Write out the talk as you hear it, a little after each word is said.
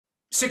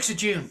6th of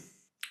June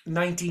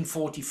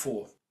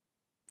 1944,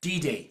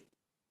 D-Day,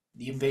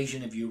 the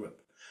invasion of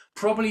Europe.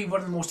 Probably one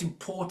of the most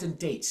important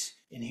dates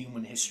in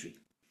human history.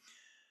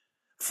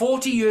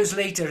 40 years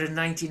later, in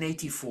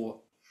 1984,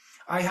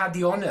 I had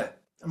the honour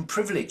and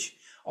privilege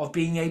of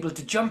being able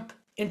to jump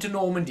into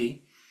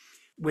Normandy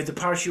with the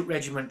Parachute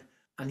Regiment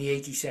and the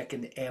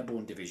 82nd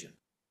Airborne Division.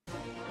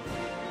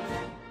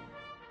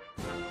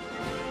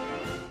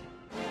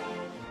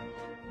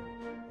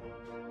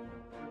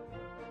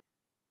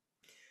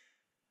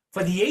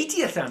 For the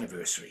 80th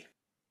anniversary,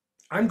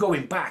 I'm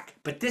going back,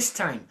 but this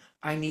time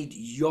I need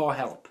your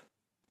help.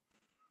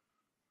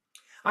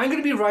 I'm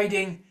going to be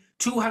riding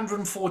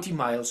 240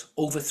 miles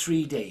over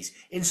 3 days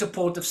in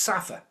support of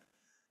SSAFA,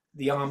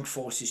 the Armed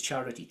Forces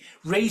charity,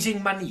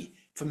 raising money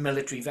for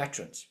military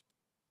veterans.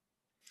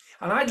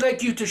 And I'd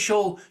like you to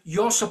show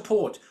your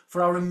support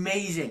for our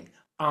amazing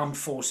armed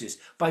forces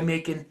by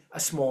making a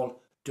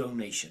small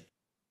donation.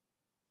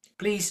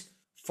 Please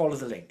follow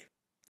the link.